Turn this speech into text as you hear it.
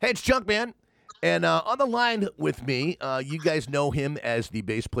Hey, it's Junkman. And on the line with me, you guys know him as the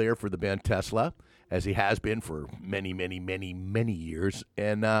bass player for the band Tesla, as he has been for many, many, many, many years.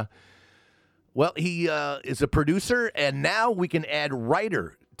 And, well, he is a producer, and now we can add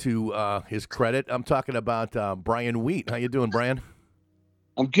writer to his credit. I'm talking about Brian Wheat. How you doing, Brian?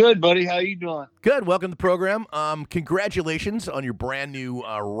 I'm good, buddy. How you doing? Good. Welcome to the program. Congratulations on your brand new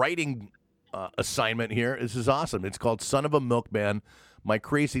writing assignment here. This is awesome. It's called Son of a Milkman, My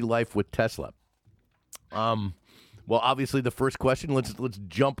Crazy Life with Tesla. Well, obviously, the first question. Let's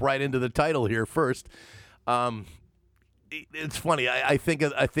jump right into the title here first. It's funny. I think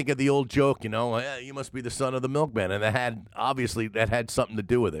of the old joke. You must be the son of the milkman, and that had something to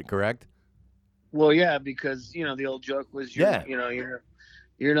do with it. Correct? Well, yeah, because the old joke was Yeah.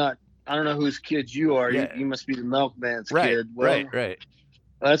 you're not. I don't know whose kid you are. You, Yeah. you must be the milkman's Right. kid. Well, Right.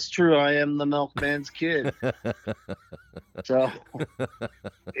 that's true. I am the milkman's kid. So,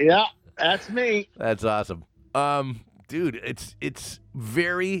 yeah, that's me. That's awesome. Dude, it's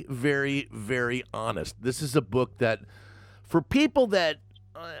very, very, very honest. This is a book that, for people that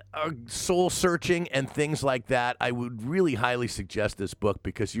are soul searching and things like that, I would really highly suggest this book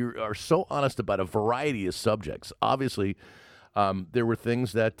because you are so honest about a variety of subjects. Obviously, there were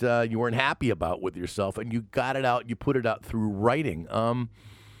things that you weren't happy about with yourself, and you got it out. You put it out through writing.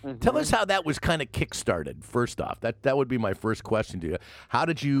 Tell us how that was kind of kick-started, first off. That would be my first question to you. How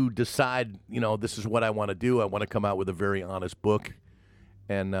did you decide, this is what I want to do? I want to come out with a very honest book.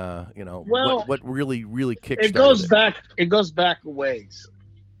 And, Well, what really, really kick-started it goes back. It goes back a ways.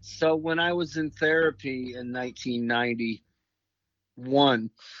 So when I was in therapy in 1991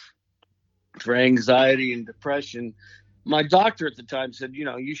 for anxiety and depression, my doctor at the time said,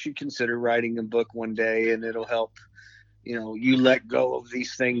 you should consider writing a book one day, and it'll help. You let go of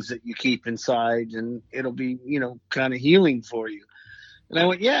these things that you keep inside, and it'll be, kind of healing for you. And I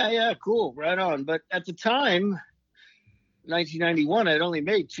went, yeah, cool, right on. But at the time, 1991, I'd only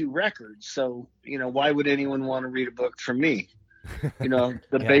made 2 records. So, why would anyone want to read a book from me? The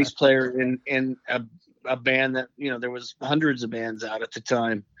Yeah. bass player in a band that, there was hundreds of bands out at the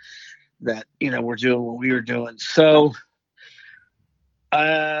time that, were doing what we were doing. So,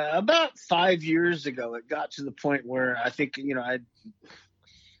 about 5 years ago, it got to the point where I think, I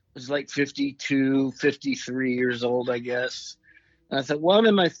was like 52, 53 years old, I guess. And I thought, well, I'm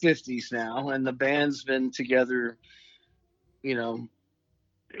in my 50s now, and the band's been together, we were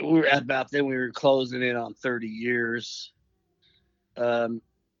we were closing in on 30 years.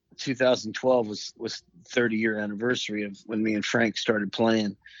 2012 was 30-year anniversary of when me and Frank started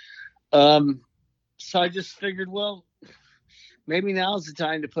playing. So I just figured, well, maybe now's the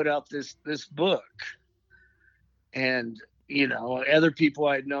time to put out this book. And, other people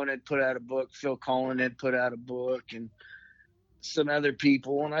I'd known had put out a book. Phil Collin had put out a book, and some other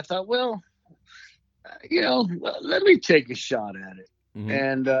people. And I thought, well, let me take a shot at it. Mm-hmm.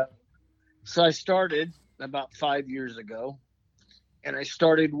 And so I started about 5 years ago. And I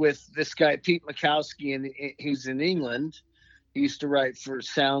started with this guy, Pete Makowski, and he's in England. He used to write for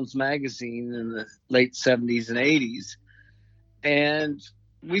Sounds magazine in the late 70s and 80s. And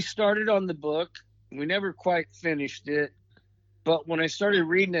we started on the book. We never quite finished it. But when I started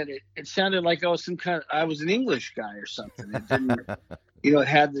reading it, it sounded like I was I was an English guy or something. It didn't, it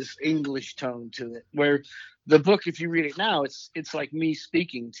had this English tone to it, where the book, if you read it now, it's like me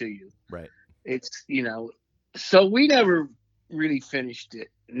speaking to you. Right. It's, so we never really finished it,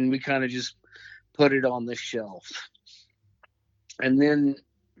 and we kind of just put it on the shelf. And then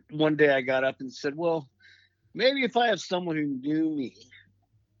one day I got up and said, well, maybe if I have someone who knew me,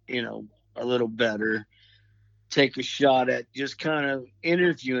 a little better, take a shot at just kind of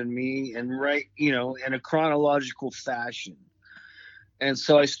interviewing me and write, in a chronological fashion. And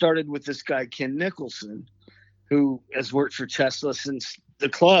so I started with this guy, Ken Nicholson, who has worked for Tesla since the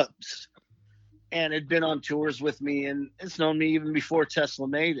clubs and had been on tours with me, and has known me even before Tesla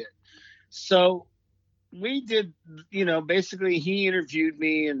made it. So we did, basically he interviewed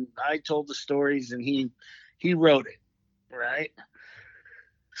me and I told the stories, and he wrote it, right?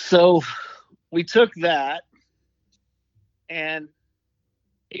 So we took that, and,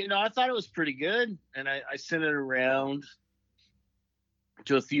 I thought it was pretty good. And I sent it around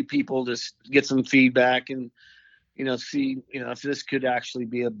to a few people to get some feedback and, see, if this could actually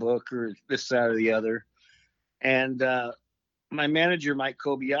be a book or this, that, or the other. And my manager, Mike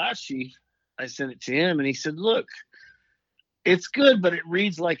Kobayashi, I sent it to him, and he said, look, it's good, but it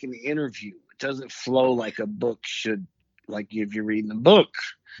reads like an interview. It doesn't flow like a book should, like if you're reading a book.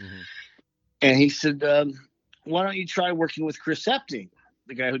 Mm-hmm. And he said, why don't you try working with Chris Epting,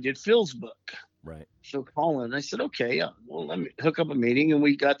 the guy who did Phil's book? Right. So call in. I said, okay, well, let me hook up a meeting. And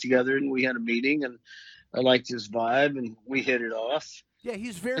we got together and we had a meeting, and I liked his vibe and we hit it off. Yeah,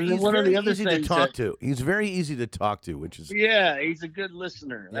 he's And then he's one of very the other easy to things that, talk to. He's very easy to talk to, which is yeah, he's a good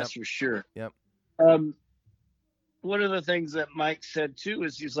listener. yep, That's for sure. yep. Um, One of the things that Mike said too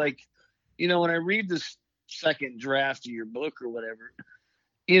is he's like, when I read this second draft of your book or whatever,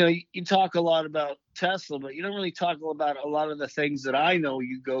 you talk a lot about Tesla, but you don't really talk about a lot of the things that I know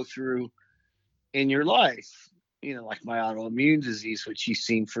you go through in your life. Like my autoimmune disease, which you've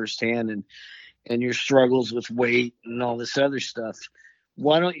seen firsthand, and your struggles with weight and all this other stuff.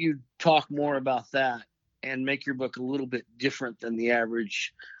 Why don't you talk more about that and make your book a little bit different than the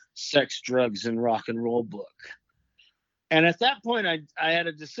average sex, drugs, and rock and roll book? And at that point, I had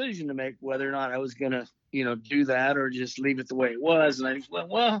a decision to make whether or not I was going to, do that or just leave it the way it was. And I went,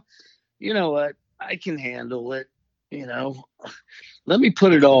 well, you know what? I can handle it. Let me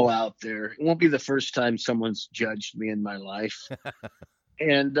put it all out there. It won't be the first time someone's judged me in my life.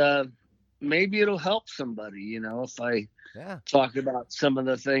 And maybe it'll help somebody, if I Yeah. talk about some of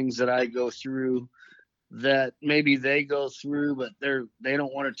the things that I go through that maybe they go through, but they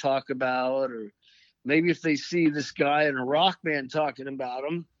don't want to talk about, or maybe if they see this guy in a rock band talking about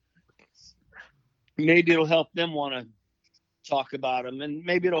him, maybe it'll help them want to talk about him, and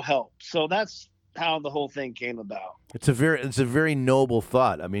maybe it'll help. So that's how the whole thing came about. It's a very noble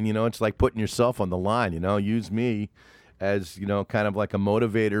thought. I mean, it's like putting yourself on the line. Use me as kind of like a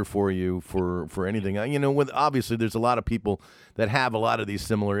motivator for you for anything. With obviously there's a lot of people that have a lot of these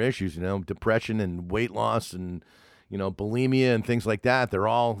similar issues. Depression and weight loss and bulimia and things like that. They're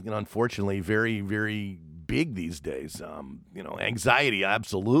all unfortunately very very big these days. Anxiety,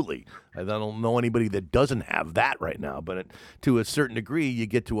 absolutely. I don't know anybody that doesn't have that right now. But to a certain degree, you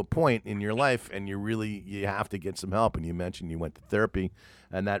get to a point in your life, and you have to get some help. And you mentioned you went to therapy,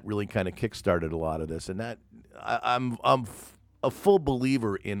 and that really kind of kickstarted a lot of this. And that I'm a full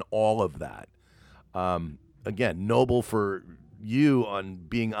believer in all of that. Again, noble for you on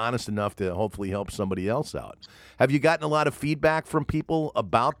being honest enough to hopefully help somebody else out. Have you gotten a lot of feedback from people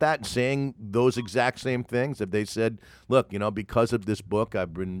about that and saying those exact same things? Have they said, look, because of this book,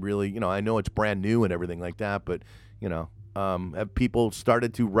 I've been really, I know it's brand new and everything like that, but, have people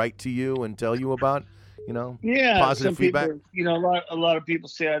started to write to you and tell you about, Yeah, positive some feedback? people, a lot of people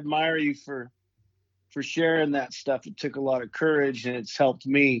say I admire you for sharing that stuff. It took a lot of courage, and it's helped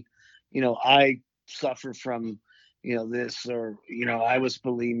me. I suffer from this, or I was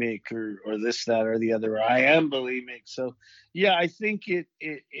bulimic, or this, that, or the other, or I am bulimic. So yeah, I think it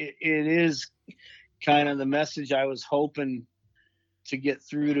is kind of the message I was hoping to get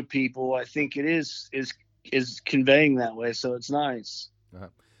through to people. I think it is conveying that way, so it's nice. Uh-huh.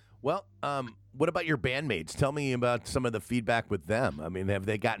 Well, what about your bandmates? Tell me about some of the feedback with them. I mean, have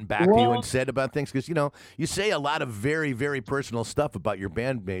they gotten back to you and Well, said about things? Because, you say a lot of very, very personal stuff about your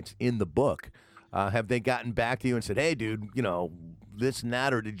bandmates in the book. Have they gotten back to you and said, hey, dude, this and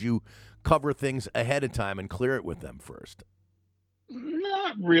that, or did you cover things ahead of time and clear it with them first?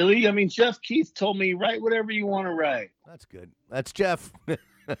 not really. I mean, Jeff Keith told me, write whatever you want to write. That's good. That's Jeff.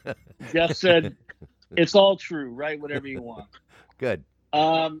 Jeff said, it's all true. Write whatever you want. Good.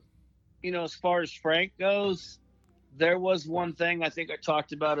 Um, as far as Frank goes, there was one thing I think I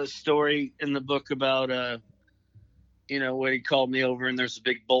talked about a story in the book about, where he called me over and there's a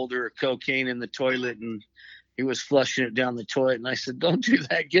big boulder of cocaine in the toilet and he was flushing it down the toilet. And I said, don't do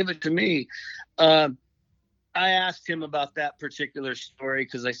that. Give it to me. I asked him about that particular story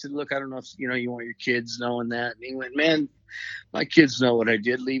because I said, look, I don't know if, you want your kids knowing that. And he went, man, my kids know what I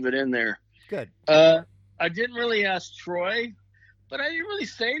did. Leave it in there. Good. I didn't really ask Troy, but I didn't really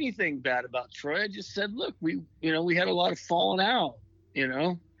say anything bad about Troy. I just said, look, we had a lot of falling out, me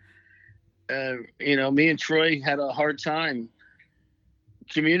and Troy had a hard time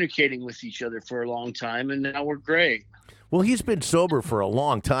communicating with each other for a long time, and now we're great. Well, he's been sober for a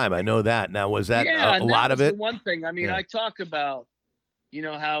long time. I know that. Now, was that Yeah, a and lot that of was it? the one thing. I mean, Yeah. I talk about,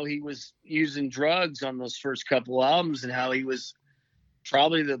 how he was using drugs on those first couple albums and how he was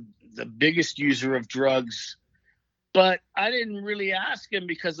probably the biggest user of drugs. But I didn't really ask him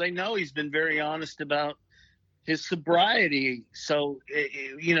because I know he's been very honest about his sobriety. So,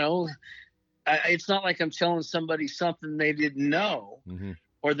 it's not like I'm telling somebody something they didn't know, Mm-hmm.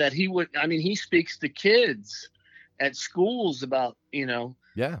 or that he would. I mean, he speaks to kids at schools about,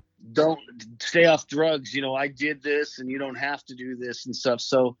 Yeah. don't stay off drugs. I did this and you don't have to do this and stuff.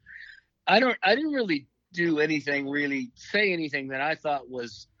 So I didn't really say anything that I thought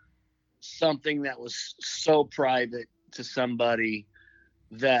was something that was so private to somebody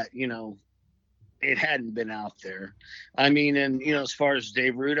that, it hadn't been out there. I mean, and as far as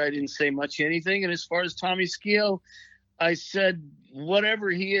Dave Root, I didn't say much anything, and as far as Tommy Skeoch, I said whatever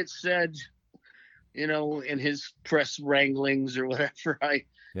he had said, in his press wranglings or whatever I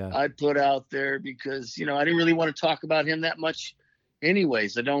put out there, because I didn't really want to talk about him that much,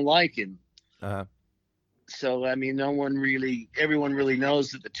 anyways. I don't like him. So I mean, everyone really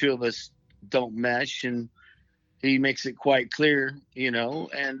knows that the two of us don't mesh, and he makes it quite clear,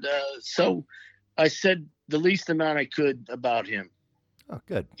 and so I said the least amount I could about him. Oh,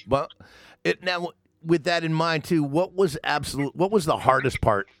 good. Well, now with that in mind too, what was the hardest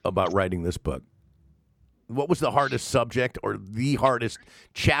part about writing this book? What was the hardest subject, or the hardest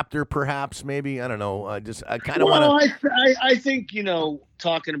chapter, perhaps? Maybe, I don't know. I kind of want to. I think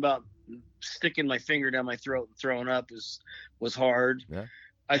talking about sticking my finger down my throat and throwing up was hard. Yeah.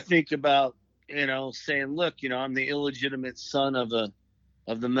 I think about saying, look, I'm the illegitimate son of the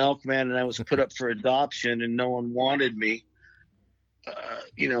Milkman, and I was put up for adoption, and no one wanted me.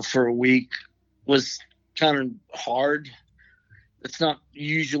 For a week was kind of hard. It's not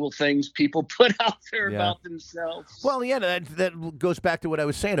usual things people put out there about themselves. Well, yeah, that goes back to what I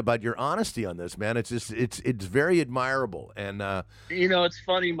was saying about your honesty on this, man. It's just it's very admirable, and it's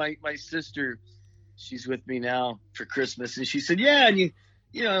funny. My sister, she's with me now for Christmas, and she said, "Yeah, and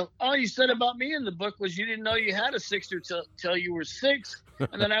all you said about me in the book was you didn't know you had a sister till you were 6,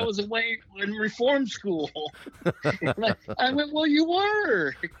 and then I was away in reform school." I went, "Well, you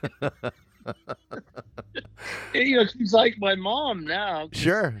were." She's like my mom now.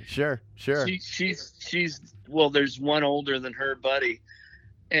 Sure. She's there's one older than her, buddy,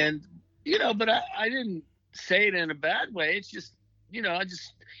 and but I didn't say it in a bad way. It's just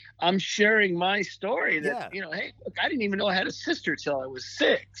I'm sharing my story that hey, look, I didn't even know I had a sister till I was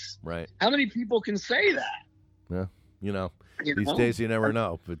 6. Right. How many people can say that? Yeah, these days you never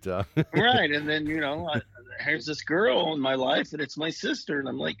know, but right. And then here's this girl in my life, and it's my sister, and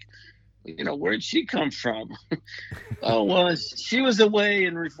I'm like, where'd she come from? Oh, well, she was away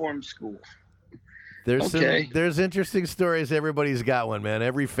in reform school. There's interesting stories. Everybody's got one, man.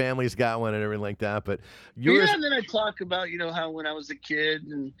 Every family's got one and everything like that. But and then I talk about how when I was a kid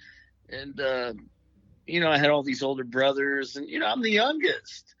and I had all these older brothers, and I'm the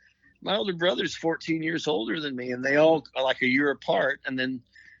youngest. My older brother's 14 years older than me, and they all are like a year apart. And then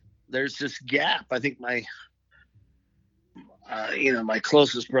there's this gap. I think my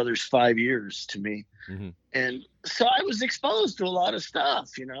closest brother's 5 years to me. Mm-hmm. And so I was exposed to a lot of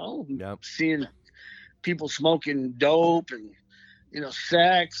stuff, seeing people smoking dope and,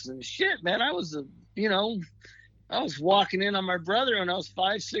 sex and shit, man. I was walking in on my brother when I was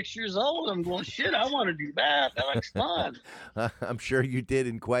 5, 6 years old. I'm going, shit, I want to do that. That looks fun. I'm sure you did,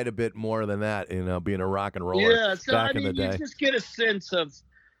 in quite a bit more than that, being a rock and roller back in the day. You just get a sense of.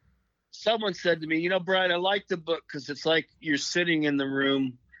 Someone said to me, Brian, I like the book because it's like you're sitting in the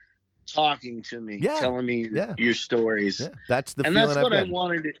room talking to me, telling me your stories. Yeah. That's the and feeling that's what I've I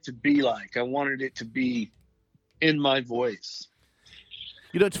wanted it to be like. I wanted it to be in my voice.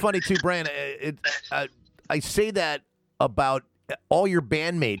 It's funny too, Brian. I say that about all your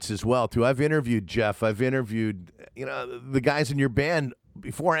bandmates as well too. I've interviewed Jeff. I've interviewed the guys in your band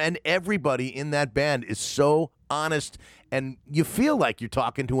before, and everybody in that band is so honest, and you feel like you're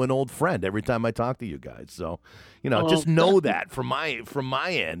talking to an old friend every time I talk to you guys. So, just know that from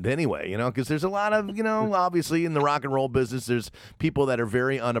my end anyway, because there's a lot of, obviously in the rock and roll business, there's people that are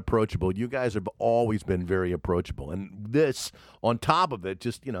very unapproachable. You guys have always been very approachable. And this, on top of it,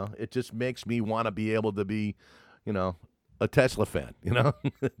 just, it just makes me want to be able to be, a Tesla fan,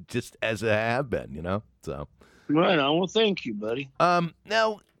 just as I have been, so. Right on. Well, thank you, buddy.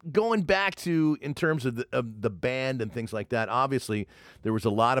 Now, going back to, in terms of the band and things like that, obviously there was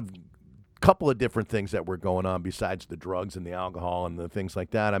a couple of different things that were going on besides the drugs and the alcohol and the things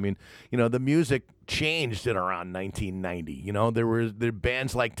like that. I mean, the music changed in around 1990. There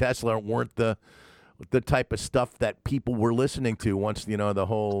bands like Tesla weren't the type of stuff that people were listening to once, the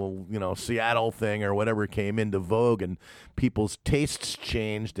whole, Seattle thing or whatever came into vogue, and people's tastes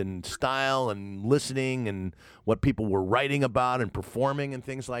changed and style and listening and what people were writing about and performing and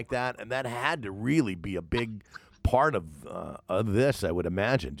things like that. And that had to really be a big part of this, I would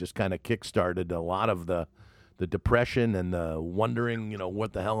imagine. Just kind of kickstarted a lot of the depression and the wondering,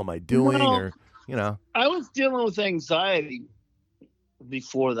 what the hell am I doing? I was dealing with anxiety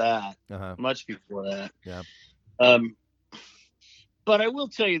before that, much before that. Yeah. But I will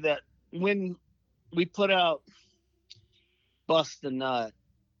tell you that when we put out Bust the Nut,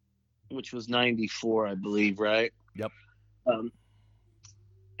 which was 94, I believe, right? Yep.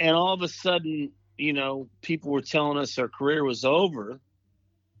 And all of a sudden, people were telling us our career was over.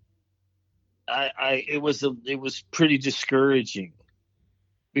 it was pretty discouraging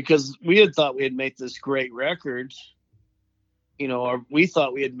because we had thought we had made this great record. We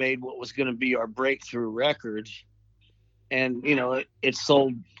thought we had made what was going to be our breakthrough record, and it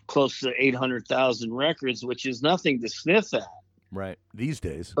sold close to 800,000 records, which is nothing to sniff at. Right, these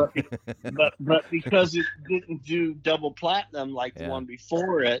days. but because it didn't do double platinum like the one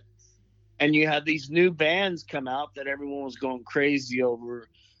before it, and you had these new bands come out that everyone was going crazy over,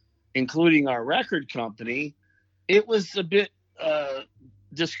 including our record company, it was a bit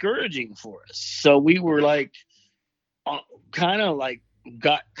discouraging for us. So we were like,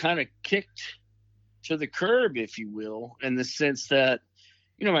 got kicked to the curb, if you will, in the sense that,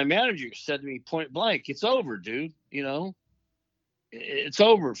 my manager said to me point blank, "It's over, dude. It's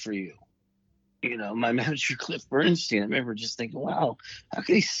over for you." My manager, Cliff Bernstein, I remember just thinking, wow, how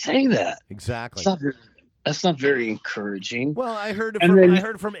could he say that? Exactly. That's not very encouraging. Well, I heard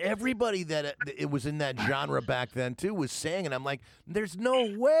it from everybody that it was in that genre back then too, was saying, and I'm like, there's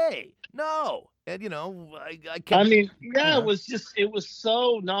no way. No. And I kept, it was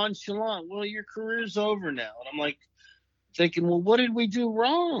so nonchalant. Well, your career's over now. And I'm like thinking, well, what did we do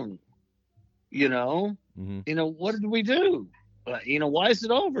wrong? What did we do? Why is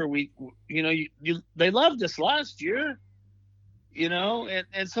it over? They loved us last year,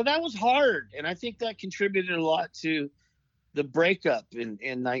 and so that was hard. And I think that contributed a lot to the breakup in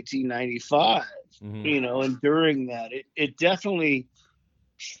 1995, and during that, it definitely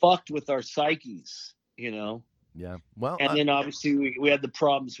fucked with our psyches, Yeah. Well, and then obviously we had the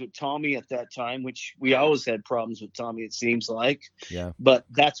problems with Tommy at that time, which we always had problems with Tommy, it seems like. Yeah. But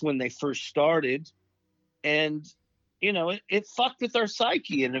that's when they first started. And it fucked with our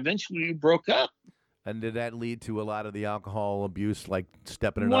psyche, and eventually we broke up. And did that lead to a lot of the alcohol abuse, like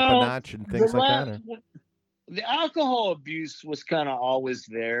stepping it up a notch and things like that? Or? The alcohol abuse was kind of always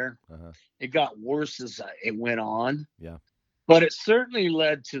there. Uh-huh. It got worse as it went on. Yeah. But it certainly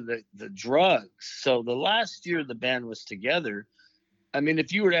led to the drugs. So the last year the band was together, I mean,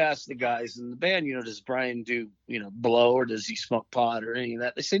 if you were to ask the guys in the band, does Brian do, blow, or does he smoke pot or any of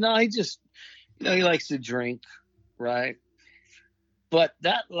that? They say, no, he just, he likes to drink. Right. But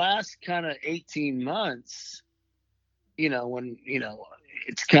that last kind of 18 months, when,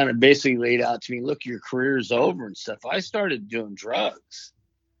 it's kind of basically laid out to me, look, your career's over and stuff. I started doing drugs.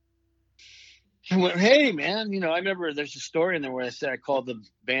 I went, hey, man, I remember there's a story in there where I said I called the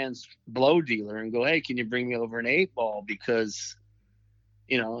band's blow dealer and go, hey, can you bring me over an 8-ball? Because,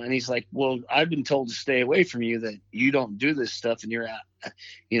 and he's like, well, I've been told to stay away from you, that you don't do this stuff and you're,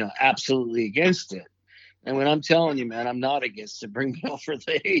 absolutely against it. And when I'm telling you, man, I'm not against it. Bring me over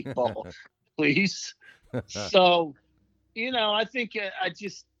the 8-ball, please. So, I think I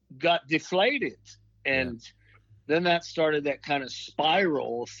just got deflated. And then that started that kind of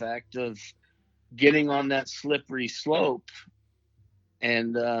spiral effect of getting on that slippery slope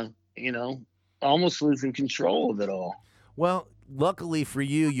and, almost losing control of it all. Well, luckily for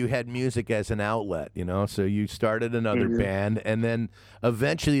you, you had music as an outlet, so you started another band, and then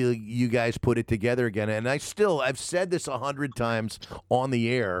eventually you guys put it together again. And I've said this 100 times on the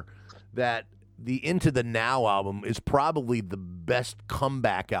air, that the Into the Now album is probably the best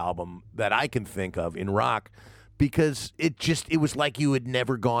comeback album that I can think of in rock, because it was like you had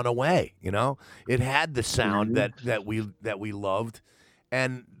never gone away. It had the sound that we loved.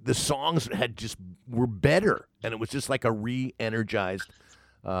 And the songs were better, and it was just like a re-energized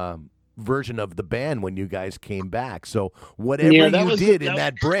version of the band when you guys came back. So whatever you did in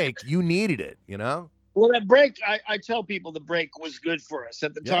that break, you needed it, Well, that break, I tell people the break was good for us.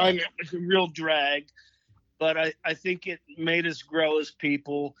 At the time, it was a real drag, but I think it made us grow as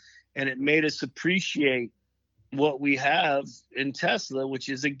people, and it made us appreciate what we have in Tesla, which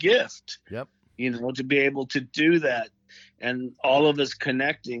is a gift. Yep. To be able to do that. And all of us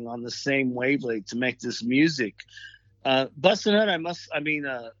connecting on the same wavelength to make this music. Bustin' Nut,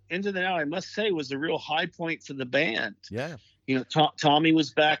 Into the Now, I must say, was a real high point for the band. Yeah. Tommy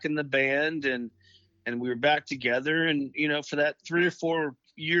was back in the band, and we were back together. And, for that 3 or 4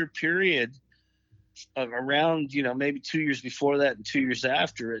 year period around, maybe 2 years before that and 2 years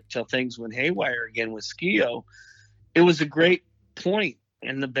after it, till things went haywire again with Skio, it was a great point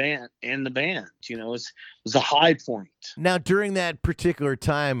in the band. It was a high point. Now, during that particular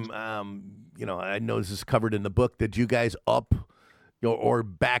time, I know this is covered in the book, did you guys up or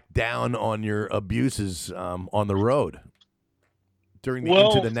back down on your abuses on the road during the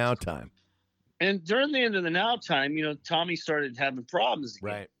Into the Now time? And during the Into the Now time, Tommy started having problems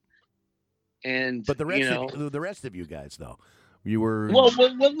again. Right. But the rest of you guys, though, you were... Well,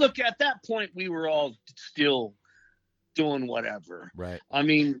 look, at that point, we were all still doing whatever. Right. I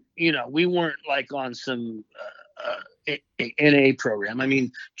mean, we weren't like on some NA program. I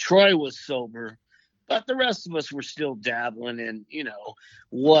mean, Troy was sober, but the rest of us were still dabbling in,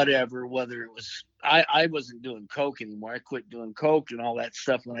 whatever, whether it was, I wasn't doing coke anymore. I quit doing coke and all that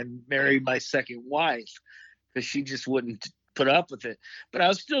stuff when I married my second wife because she just wouldn't put up with it. But I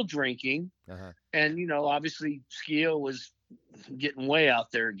was still drinking. Uh-huh. And, obviously Skio was getting way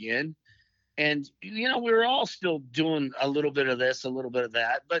out there again. And, we were all still doing a little bit of this, a little bit of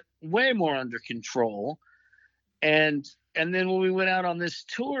that, but way more under control. And then when we went out on this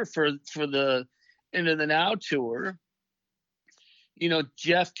tour for the Into the Now tour,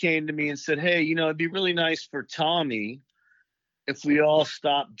 Jeff came to me and said, hey, it'd be really nice for Tommy if we all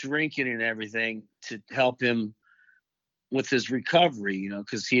stopped drinking and everything to help him with his recovery,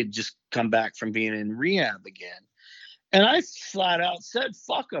 because he had just come back from being in rehab again. And I flat out said,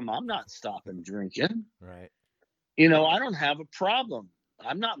 fuck him. I'm not stopping drinking. Right. I don't have a problem.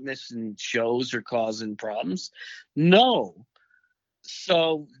 I'm not missing shows or causing problems. No.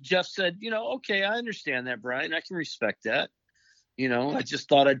 So Jeff said, okay, I understand that, Brian. I can respect that. I just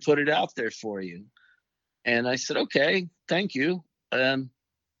thought I'd put it out there for you. And I said, okay, thank you. And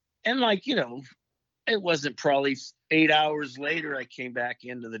it wasn't probably 8 hours later, I came back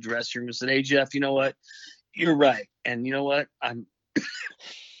into the dressing room and said, hey, Jeff, you know what? You're right. And you know what? I'm,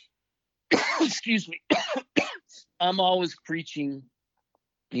 excuse me. I'm always preaching,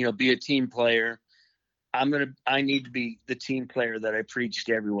 be a team player. I need to be the team player that I preach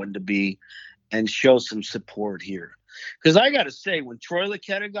to everyone to be and show some support here. Because I got to say, when Troy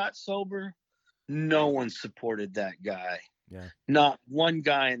Luccketta got sober, no one supported that guy. Yeah. Not one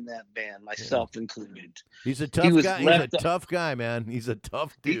guy in that band, myself included. He's a tough guy. He's a tough guy, man. He's a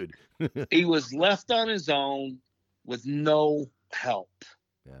tough dude. He was left on his own with no help.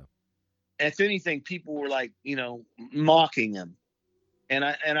 Yeah. If anything, people were like, mocking him. And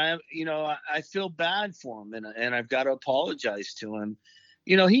I feel bad for him, and I've got to apologize to him.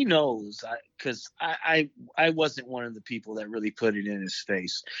 He knows, because I wasn't one of the people that really put it in his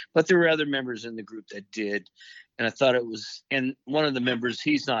face, but there were other members in the group that did, and I thought it was. And one of the members,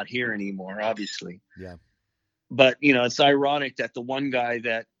 he's not here anymore, obviously. Yeah. But it's ironic that the one guy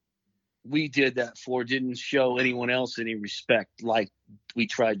that we did that for didn't show anyone else any respect like we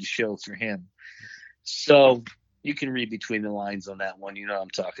tried to show for him. So you can read between the lines on that one. You know what I'm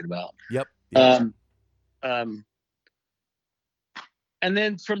talking about. Yep. And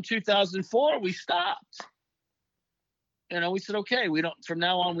then from 2004, we stopped. We said, okay, from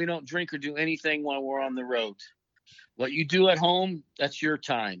now on, we don't drink or do anything while we're on the road. What you do at home, that's your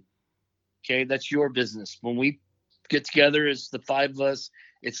time. Okay. That's your business. When we get together as the five of us,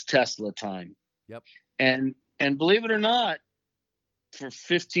 it's Tesla time. Yep. And believe it or not, for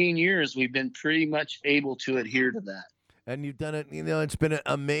 15 years, we've been pretty much able to adhere to that. And you've done it, it's been an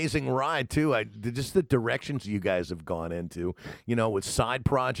amazing ride, too. Just the directions you guys have gone into, with side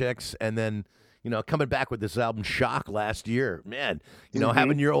projects and then, coming back with this album, Shock, last year. Man,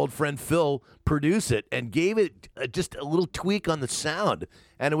 having your old friend Phil produce it and gave it just a little tweak on the sound.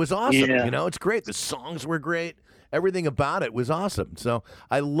 And it was awesome. Yeah. It's great. The songs were great. Everything about it was awesome. So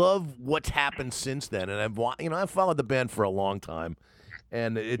I love what's happened since then. And I've followed the band for a long time.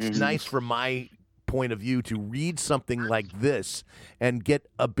 And it's nice from my point of view to read something like this and get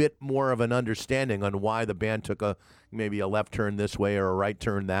a bit more of an understanding on why the band took maybe a left turn this way or a right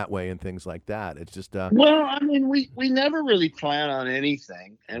turn that way and things like that. It's just well, I mean, we never really plan on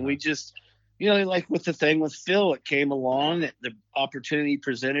anything, and we just like with the thing with Phil, it came along, the opportunity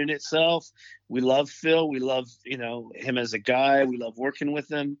presented itself. We love Phil, we love him as a guy, we love working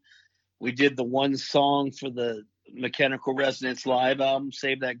with him. We did the one song for the Mechanical Resonance live album,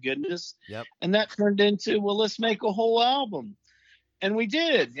 Save That Goodness. Yep. And that turned into, well, let's make a whole album. And we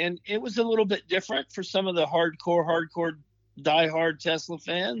did. And it was a little bit different for some of the hardcore, diehard Tesla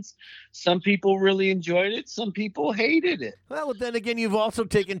fans. Some people really enjoyed it. Some people hated it. Well, then again, you've also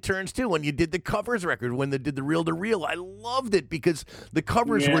taken turns, too. When you did the covers record, when they did the Reel to Reel, I loved it because the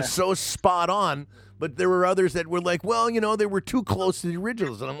covers were so spot on. But there were others that were like, well, they were too close to the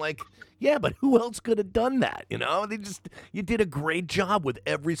originals. And I'm like, yeah, but who else could have done that? You did a great job with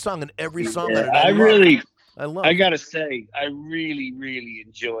every song and every song. Yeah, I love. I gotta say, I really, really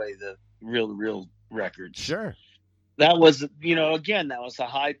enjoy the Reel to Reel records. Sure. That was, again, that was a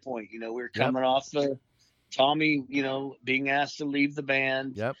high point. We were coming off of Tommy, being asked to leave the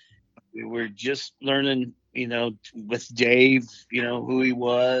band. Yep. We were just learning, with Dave, who he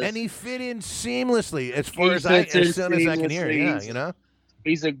was. And he fit in seamlessly as soon as I can hear it. Yeah,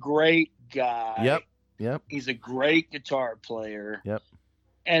 He's a great guy. Yep. He's a great guitar player. Yep.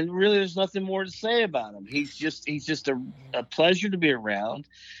 and really, there's nothing more to say about him. He's just a pleasure to be around.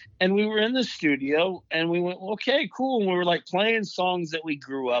 And we were in the studio, and we went, okay, cool. And we were like playing songs that we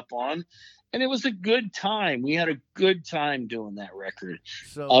grew up on, and it was a good time. We had a good time doing that record,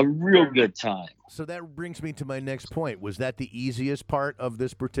 So, a real good time. so that brings me to my next point. Was that the easiest part of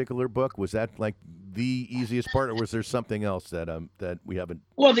this particular book? Was that like the easiest part, or was there something else that we haven't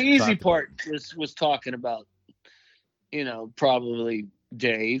Well, the easy talked about? part was talking about, probably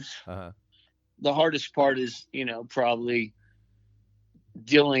Dave. Uh-huh. The hardest part is, probably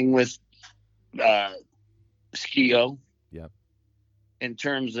dealing with uh, Skio Yeah. in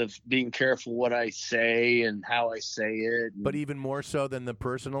terms of being careful what I say and how I say it. But even more so than the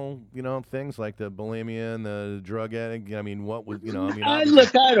personal, things like the bulimia and the drug addict. I mean, what was, I mean, obviously.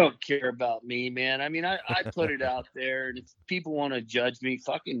 Look, I don't care about me, man. I mean, I put it out there, and if people want to judge me,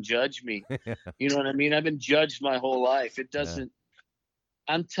 fucking judge me. You know what I mean? I've been judged my whole life. It doesn't.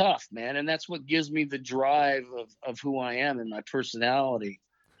 I'm tough, man, and that's what gives me the drive of who I am and my personality.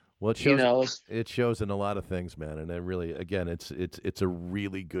 Well, it shows. It shows in a lot of things, man, and it really, again, it's a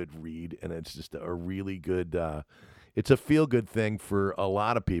really good read, and it's just a really good. It's a feel good thing for a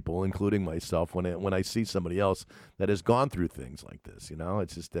lot of people, including myself. When I see somebody else that has gone through things like this,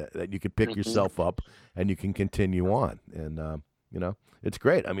 it's just that you can pick yourself up and you can continue on, and it's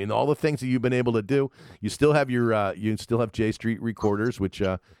great. I mean, all the things that you've been able to do. You still have you still have J Street Recorders, which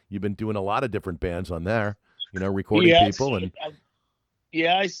you've been doing a lot of different bands on there. Recording people and.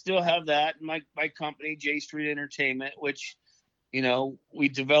 Yeah, I still have that. My company, J Street Entertainment, which, we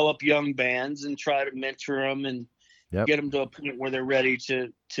develop young bands and try to mentor them and get them to a point where they're ready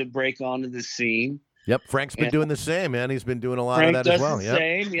to break onto the scene. Yep, Frank's been doing the same, man. He's been doing a lot of that as well. Frank does the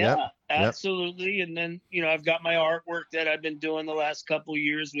same, yeah, absolutely. And then, I've got my artwork that I've been doing the last couple of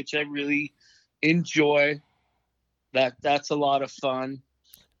years, which I really enjoy. That's a lot of fun.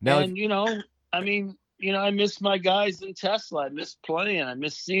 Now, and, I miss my guys in Tesla. I miss playing. I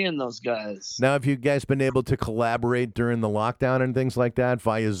miss seeing those guys. Now, have you guys been able to collaborate during the lockdown and things like that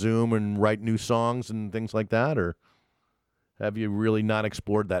via Zoom and write new songs and things like that? Or have you really not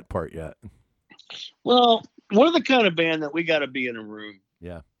explored that part yet? Well, we're the kind of band that we got to be in a room.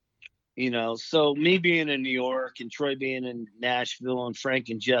 Yeah. So me being in New York and Troy being in Nashville and Frank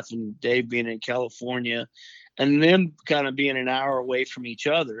and Jeff and Dave being in California and them kind of being an hour away from each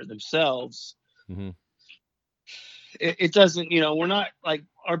other themselves. Mm-hmm. It doesn't, we're not like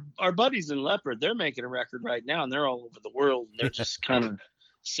our buddies in Leopard. They're making a record right now, and they're all over the world. And they're just kind of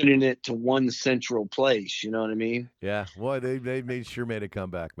sending it to one central place. You know what I mean? Yeah. Boy, they made a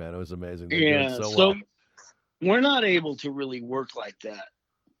comeback, man. It was amazing. They're doing so well. So we're not able to really work like that.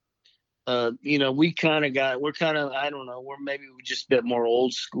 We're kind of, I don't know, maybe we just a bit more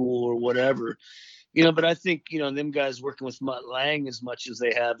old school or whatever. But I think, them guys working with Mutt Lange as much as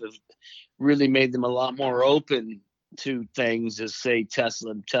they have really made them a lot more open to things as, say,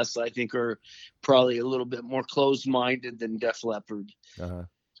 Tesla. Tesla, I think, are probably a little bit more closed-minded than Def Leppard. Uh-huh.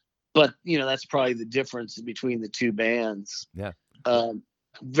 But, that's probably the difference between the two bands. Yeah.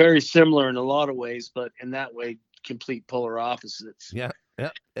 Very similar in a lot of ways, but in that way, complete polar opposites. Yeah. Yeah,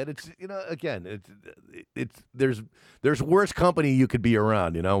 and it's again, it's there's worse company you could be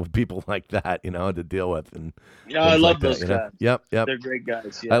around, with people like that, to deal with, and I love those guys. Yep, they're great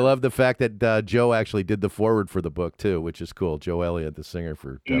guys. Yeah. I love the fact that Joe actually did the foreword for the book too, which is cool. Joe Elliott, the singer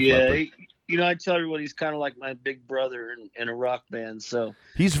for Def Leppard. I tell everyone he's kind of like my big brother in a rock band. So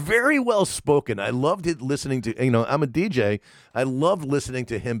he's very well spoken. I loved it listening to. I'm a DJ. I loved listening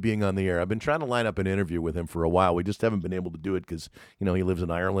to him being on the air. I've been trying to line up an interview with him for a while. We just haven't been able to do it because he lives in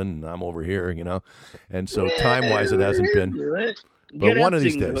Ireland and I'm over here. And so time wise, it hasn't been. But one of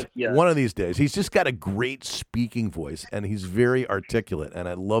these days, he's just got a great speaking voice and he's very articulate. And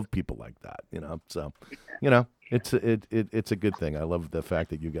I love people like that. So it's a good thing. I love the fact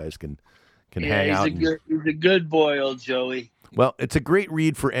that you guys can hang out. He's a good boy, old Joey. Well, it's a great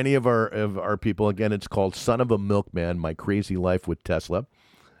read for any of our people. Again, it's called "Son of a Milkman: My Crazy Life with Tesla,"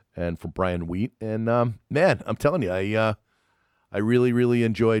 and from Brian Wheat. And man, I'm telling you, I really, really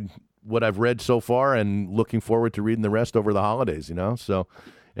enjoyed what I've read so far, and looking forward to reading the rest over the holidays. So,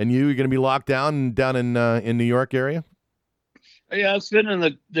 and you're going to be locked down in New York area. Yeah, I'm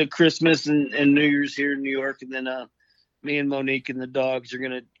spending the Christmas and New Year's here in New York, and then me and Monique and the dogs are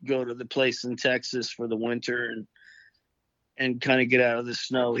going to go to the place in Texas for the winter and kind of get out of the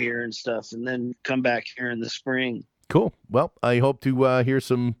snow here and stuff, and then come back here in the spring. Cool. Well, I hope to hear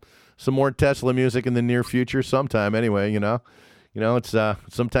some more Tesla music in the near future sometime anyway, it's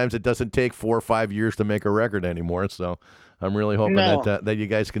sometimes it doesn't take 4 or 5 years to make a record anymore, so I'm really hoping that you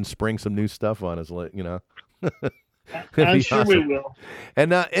guys can spring some new stuff on us, It'd I'm be sure awesome. we will.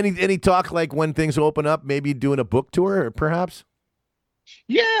 And any talk like when things open up, maybe doing a book tour, perhaps?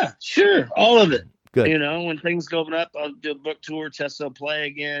 Yeah, sure. All of it. Good. When things go up, I'll do a book tour, Tesla play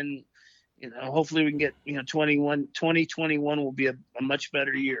again. Hopefully we can get, 2021 will be a much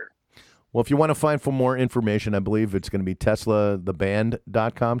better year. Well, if you want to find for more information, I believe it's going to be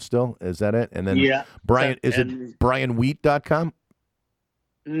TeslaTheBand.com still. Is that it? And then Yeah. Brian, is it BrianWheat.com?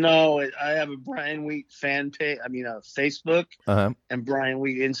 No, I have a Brian Wheat fan page. I mean, Facebook and Brian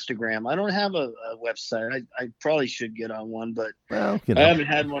Wheat Instagram. I don't have a website. I probably should get on one, but I haven't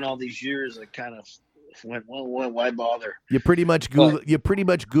had one all these years. I kind of went, well, why bother? You pretty much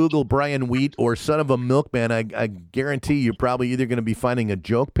Google Brian Wheat or Son of a Milkman. I guarantee you're probably either going to be finding a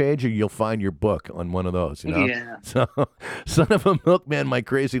joke page or you'll find your book on one of those. Yeah. So, Son of a Milkman: My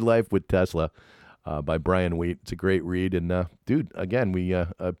Crazy Life with Tesla. By Brian Wheat. It's a great read. And, dude, again, we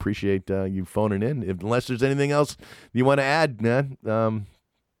appreciate you phoning in. Unless there's anything else you want to add, man,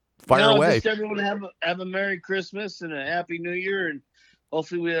 fire away. Just everyone have a Merry Christmas and a Happy New Year. And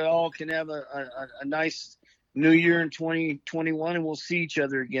hopefully we all can have a nice New Year in 2021. And we'll see each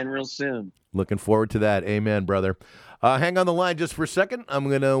other again real soon. Looking forward to that. Amen, brother. Hang on the line just for a second. I'm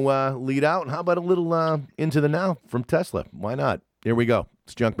going to lead out. And how about a little Into the Now from Tesla? Why not? Here we go.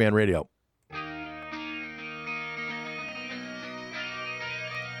 It's Junkman Radio.